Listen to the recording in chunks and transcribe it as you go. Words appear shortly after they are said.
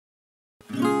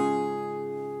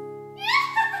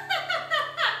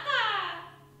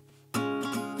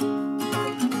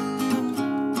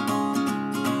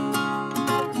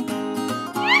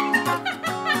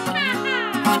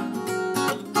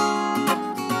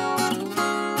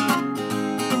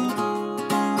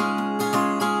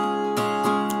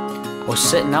Or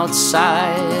sitting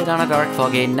outside on a dark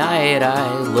foggy night,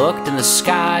 I looked in the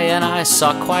sky and I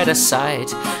saw quite a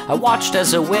sight. I watched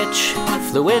as a witch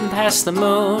flew in past the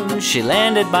moon. She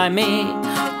landed by me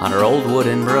on her old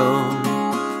wooden broom.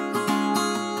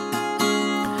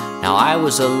 Now I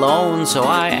was alone, so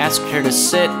I asked her to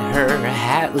sit. Her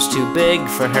hat was too big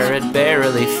for her, it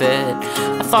barely fit.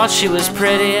 I thought she was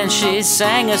pretty and she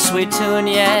sang a sweet tune,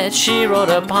 yet she rode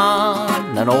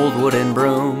upon an old wooden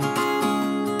broom.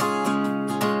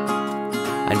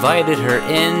 I invited her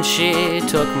in, she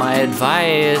took my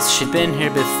advice. She'd been here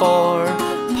before,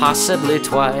 possibly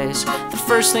twice. The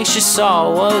first thing she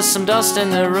saw was some dust in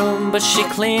the room, but she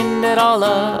cleaned it all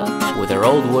up with her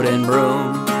old wooden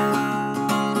broom.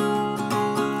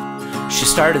 She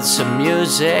started some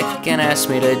music and asked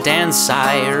me to dance.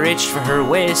 I reached for her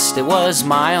waist, it was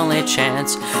my only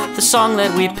chance. The song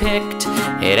that we picked,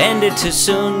 it ended too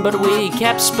soon, but we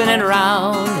kept spinning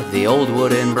round the old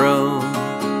wooden broom.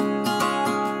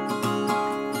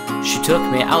 She took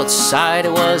me outside,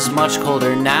 it was much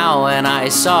colder now, and I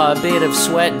saw a bead of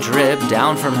sweat drip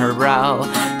down from her brow.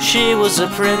 She was a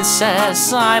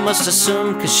princess, I must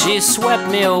assume, 'cause she swept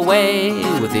me away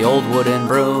with the old wooden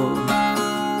broom.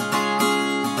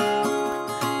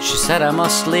 She said, I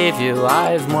must leave you,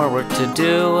 I've more work to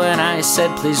do. And I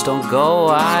said, please don't go,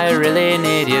 I really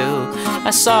need you.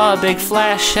 I saw a big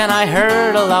flash and I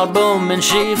heard a loud boom, and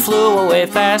she flew away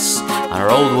fast on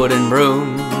her old wooden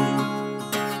broom.